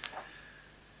 is it?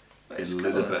 It's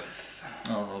Elizabeth.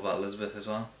 Cool. Oh, all about Elizabeth as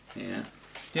well. Yeah.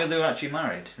 You know, they were actually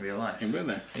married in real life. Were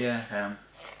they? Yeah,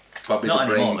 Bobby not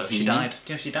the anymore Brain though, she Heenan. died. Do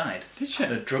you know she died? Did she?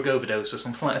 A drug overdose or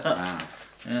something like that. Wow.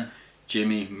 Yeah.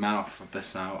 Jimmy Mouth of the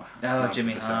South. Oh, Mouth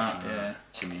Jimmy of the Hart, South. yeah.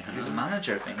 Jimmy Hart. He was a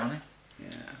manager, I think, wasn't he?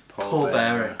 Yeah. Paul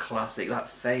Bearer, classic. That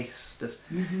face, just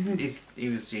he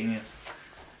was genius.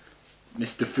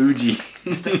 Mr. Fuji.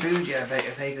 Mr. Fuji, I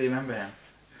vaguely remember him.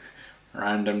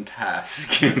 Random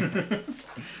task. Look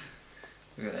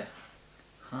at that.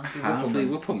 Harvey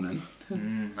Whippleman.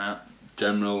 No.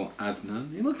 General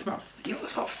Adnan. He looks about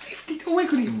 50. No way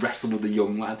could he wrestle with the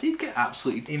young lads. He'd get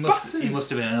absolutely He must have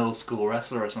been an old school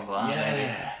wrestler or something like that. Maybe.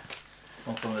 Yeah.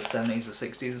 Or from the 70s or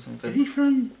 60s or something. Is he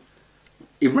from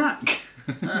Iraq?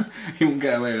 He wouldn't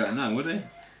get away with that now, would he?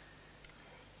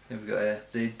 We've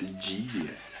got The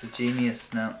Genius. the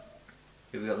genius now.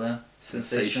 Who we got there?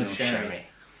 Sensational Sherry.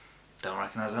 Don't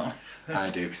recognise that one. I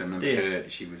do, because I remember Do you? her.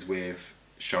 She was with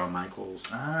Shawn Michaels.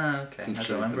 Ah, okay. I think she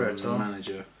don't was remember her the at all.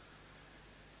 manager.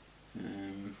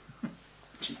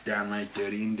 She's downright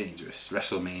dirty and dangerous.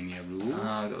 WrestleMania rules.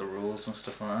 Ah, I got the rules and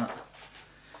stuff like that.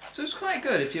 So it's quite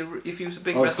good if you was a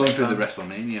big. Oh, it's going through wrestling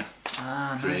the fan. WrestleMania.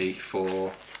 Ah, 3, nice.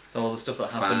 4. So all the stuff that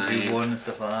happened, who 5. won and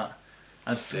stuff like that.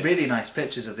 And 6. really nice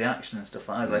pictures of the action and stuff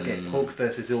like that, like Hulk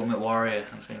versus the Ultimate Warrior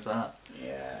and things like that.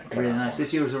 Yeah. Really nice.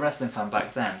 If you was a wrestling fan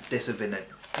back then, this would have been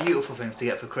a beautiful thing to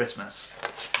get for Christmas.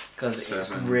 Because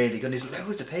it's really good. There's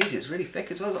loads of pages. It's really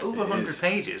thick as well. It's over 100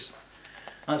 pages.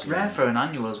 And it's rare for an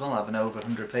annual as well, having over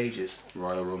 100 pages.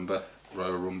 Royal Rumble,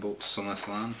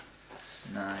 SummerSlam.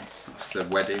 Nice. That's the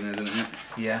wedding, isn't it?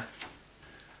 Yeah.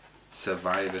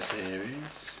 Survivor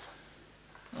Series.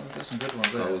 Oh, we've got some good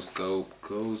ones there.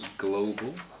 Goes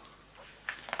global.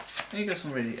 You got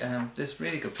some really, there's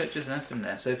really good pictures and everything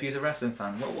there. So if you was a wrestling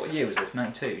fan, what year was this?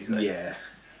 92? Yeah.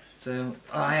 So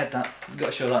I had that. You got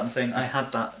to show that in the thing. I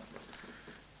had that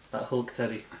Hulk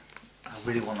teddy. I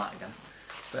really want that again.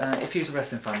 But if you was a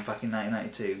wrestling fan back in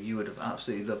 1992, you would have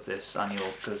absolutely loved this annual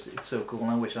because it's so cool.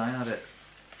 And I wish I had it.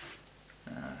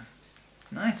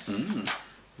 Nice.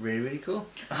 Really, really cool.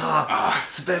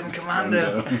 Suburban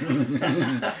Commando.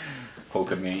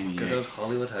 Hulkamania. Good old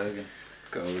Hollywood Hogan.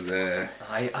 Goes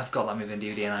I've got that movie in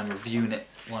DVD and I'm reviewing it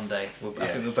one day. I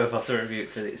think we'll both have to review it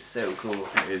because it's so cool.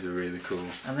 It is really cool.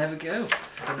 And there we go.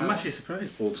 I'm actually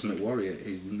surprised Ultimate Warrior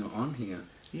is not on here.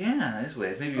 Yeah, it's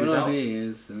weird. Maybe he Oh was no, out. he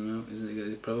is. I don't know. Isn't it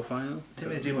his profile?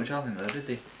 Didn't really do much of him though, did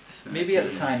they? Maybe at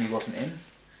the time he wasn't in.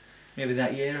 Maybe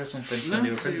that year or something when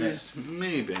they were printing it.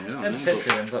 Maybe, I don't I have know. a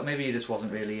picture of him, but maybe he just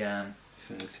wasn't really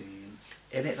 13.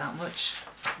 in it that much.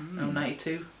 No,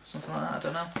 92, something like that, I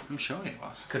don't know. I'm sure he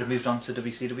was. Could have moved on to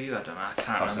WCW, I don't know, I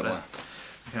can't Possibly. remember.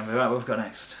 I can't remember. Right, what have we got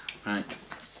next? Right.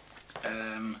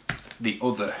 The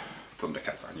other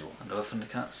Thundercats annual. Another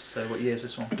Thundercats. So what year is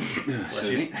this one?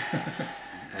 So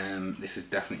this is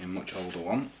definitely a much older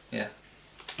one. Yeah.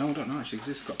 No, I don't know actually, because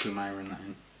this has got Pumira in that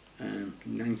in.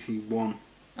 91.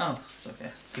 Oh,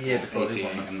 okay. The year before this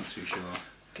 88, one. I'm not too sure.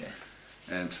 Okay.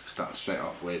 So start straight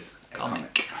off with a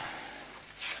Comic.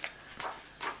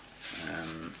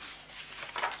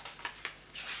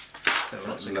 So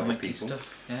lots of comic people.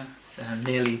 stuff. Yeah.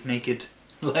 Nearly naked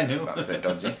Lino. That's a bit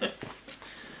dodgy.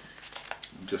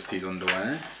 Just his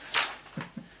underwear.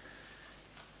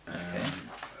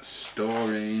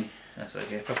 Story. That's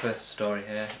okay. Proper story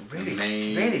here. Really,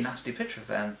 Maze. really nasty picture of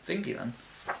Thingy then.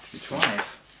 It's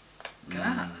live. Look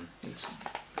at that.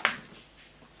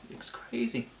 Looks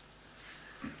crazy.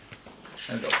 And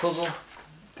we've got a puzzle.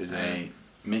 There's a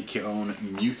make your own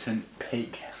mutant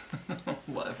pig.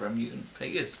 Whatever a mutant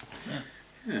pig is. Yeah.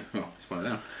 Yeah, well, it's one of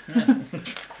them. Yeah.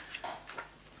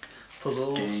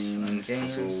 Puzzles. Games,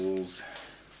 puzzles,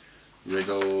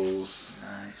 riddles.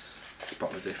 Nice.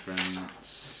 Spot the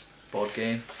difference. Board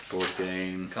game. Board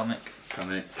game. Comic.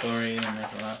 Story and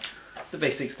everything like that. The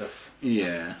basic stuff.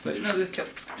 Yeah. But no, they've kept.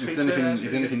 If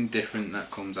there's anything different that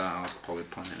comes out, I'll probably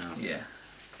point it out. Yeah.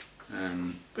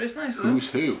 But it's nice though. Who's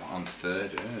Who on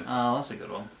Third Earth. Oh, that's a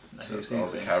good one. So it's all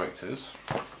the characters.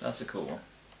 That's a cool one.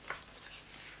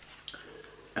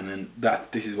 And then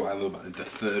this is what I love about the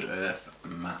Third Earth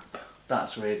map.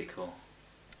 That's really cool.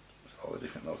 It's all the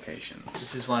different locations.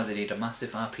 This is why they need a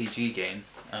massive RPG game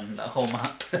and a whole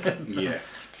map. Yeah.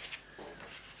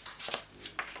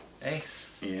 Ace.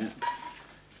 Yeah.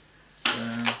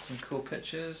 Some cool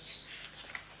pictures.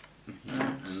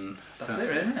 And That's it,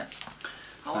 really, isn't it?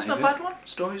 Oh, it's That not is a bad one.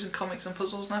 Stories and comics and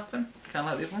puzzles and everything. Kind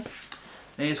of like the other one.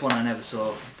 Here's one I never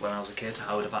saw when I was a kid.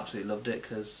 I would have absolutely loved it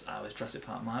because I was Jurassic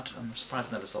Park mad. I'm surprised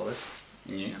I never saw this.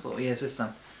 Yeah. What year is this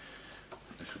then?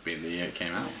 This will be the year it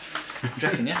came out. Do you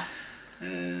reckon, yeah?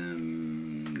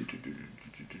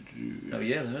 No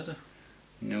year there, is there?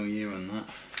 No year on that.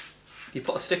 You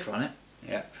put a sticker on it?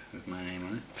 Yep, with my name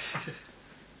on it.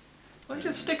 Why do you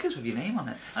have stickers with your name on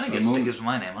it? I didn't My get mum- stickers with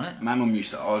my name on it. My mum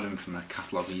used to order them from a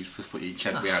catalogue and used to put each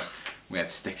head. We had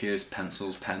stickers,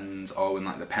 pencils, pens, all in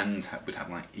like the pens would have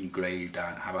like engraved,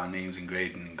 have our names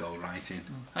engraved in gold writing.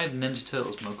 I had a Ninja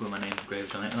Turtles mug with my name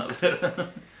engraved on it and that was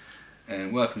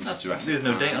it. Welcome to Jurassic There's no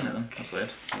Park. date on it then, that's weird.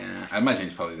 Yeah, I imagine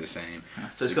it's probably the same.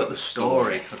 So it's got the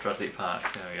story of Jurassic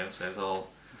Park, there we go, so it's all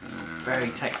very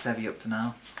text heavy up to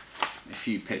now. A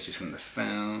few pictures from the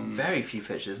film. Very few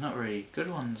pictures, not really good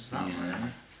ones that one really.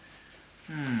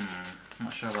 I'm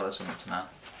not sure about this one up to now.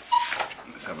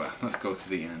 Let's go to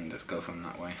the end, let's go from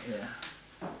that way.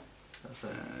 Yeah. That's a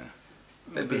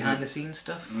bit behind the scenes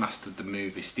stuff. Mastered the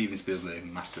movies, Steven Spielberg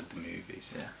mastered the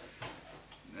movies.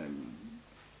 Yeah.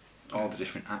 All the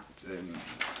different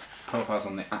profiles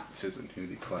on the actors and who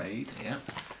they played. Yeah.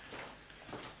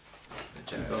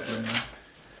 Jeff Goldblum there.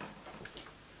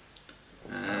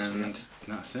 And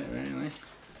that's it really.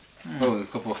 Oh, a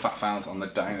couple of fat files on the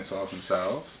dinosaurs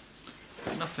themselves.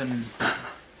 Nothing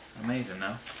amazing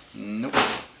now. Nope.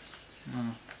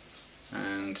 No.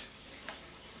 And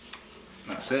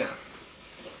that's it.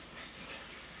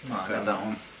 No, That's I it got on that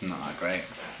one. Not that great.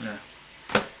 Yeah.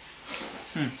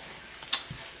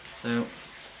 So,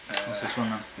 what's this one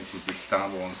then? This is the Star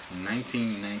Wars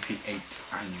 1998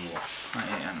 annual.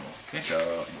 98 annual, okay. So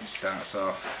it starts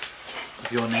off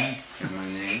With your name? with my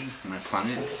name, my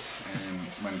planet,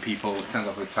 when people, it sounds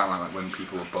like the timeline, like when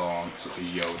people were born, such as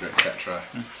Yoda, etc.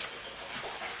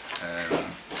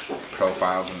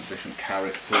 Profiles on different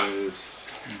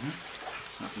characters.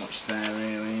 Not much there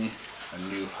really. A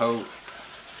New Hope.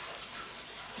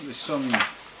 There's some,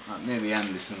 like near the end,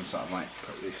 there's some sort of like,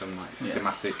 probably some like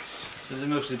schematics. So they're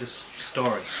mostly just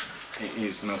stories. It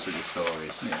is mostly the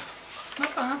stories. Yeah.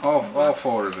 Not bad. All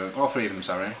four of them, all three of them,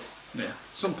 sorry. Yeah.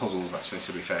 Some puzzles actually,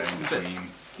 to be fair, in between.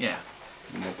 Yeah.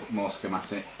 More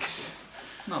schematics.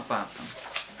 Not bad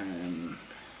then.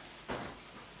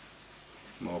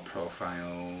 More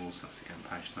profiles. That's the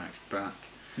Empire Strikes Back.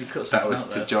 You cut That something was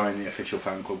out to there. join the official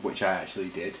fan club, which I actually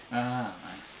did. Ah,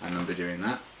 nice. I remember doing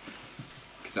that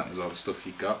because that was all the stuff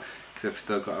you got. Because I've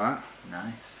still got that.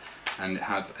 Nice. And it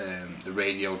had the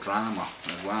radio drama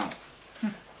as well.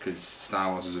 Because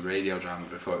Star Wars was a radio drama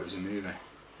before it was a movie.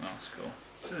 Oh, that's cool.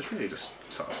 So it's really just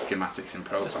sort of schematics and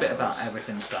profiles. Just a bit about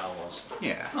everything Star Wars.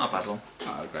 Yeah. Not a bad one.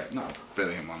 Not a great, not a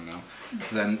brilliant one though.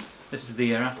 So then, This is the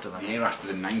year after the that. year after,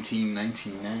 the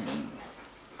 1999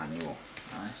 annual.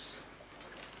 Nice.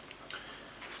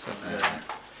 So,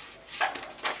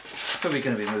 probably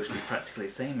going to be mostly practically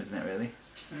the same, isn't it, really?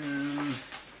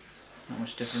 Not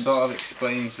much difference. Sort of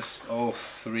explains all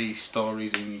three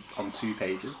stories on 2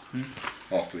 pages.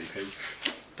 Or 3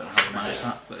 pages. Don't know how to manage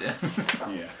that, but yeah.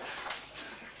 Yeah.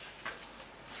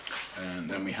 And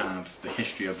then we have the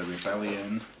history of the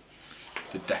rebellion,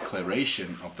 the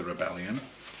declaration of the rebellion,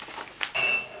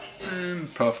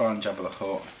 profile on Jabba the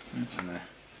Hutt,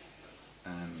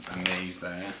 and a maze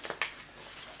there.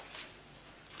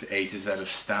 The A to Z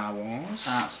of Star Wars.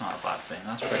 That's not a bad thing,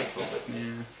 that's pretty cool.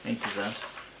 Yeah. A to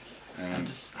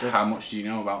Z. How much do you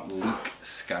know about Luke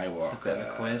Skywalker? A bit of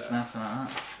a quiz and everything like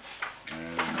that.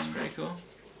 That's pretty cool.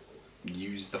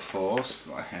 Use the Force,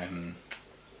 like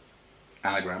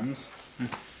anagrams.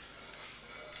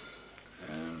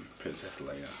 Princess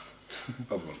Leia.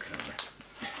 Obi-Wan Kenobi.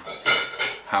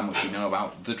 How much you know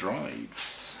about the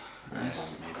droids?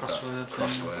 Nice. You've Crossword. got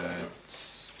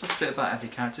crosswords. Just a bit about every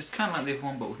character. It's kind of like the other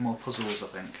one, but with more puzzles, I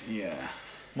think. Yeah.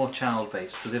 More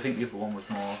child-based, because I think the other one was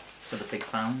more for the big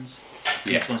fans.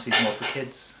 Yeah. This one seems more for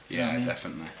kids. You know Yeah, what I mean?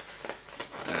 definitely.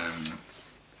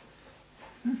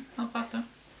 Not bad though.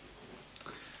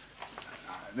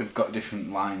 They've got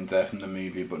different lines there from the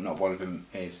movie, but not one of them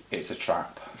is "it's a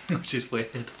trap," Which is weird.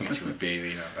 which would be,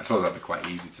 you know, I suppose that'd be quite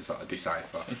easy to sort of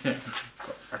decipher.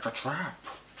 It's a trap.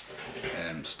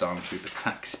 Stormtrooper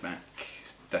Tac Spec,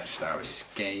 Death Star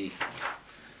Escape.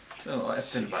 So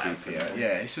everything about it. C-3PO. Yeah,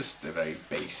 it's just the very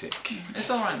basic.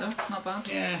 It's alright though, not bad.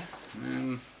 Yeah.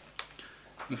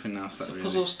 Nothing else that The really.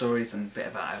 puzzle stories and a bit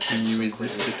about everything. Can you some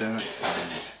resist quizzes. the dark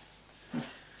side?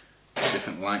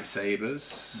 Different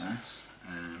lightsabers. Nice.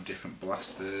 Different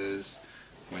blasters.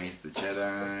 Ways of the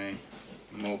Jedi.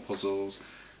 More puzzles.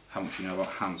 How much you know about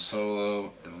Han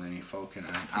Solo, the Millennium Falcon,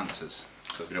 and answers.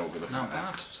 So we know what we're looking Not at there.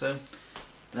 bad. So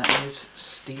that is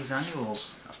Steve's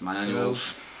annuals. That's my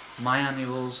annuals. My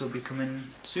annuals will be coming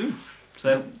soon.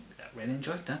 So I really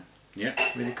enjoyed that. Yeah.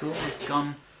 Really cool. We've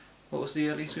gone. What was the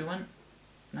earliest we went?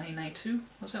 1992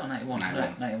 was it or 91?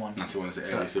 91. 91. 91 is the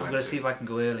So earliest we I'm went going to to. see if I can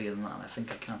go earlier than that. I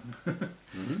think I can.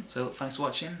 So thanks for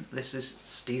watching. This is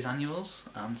Steve's annuals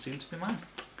and soon to be mine.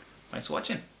 Thanks for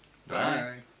watching.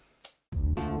 Bye.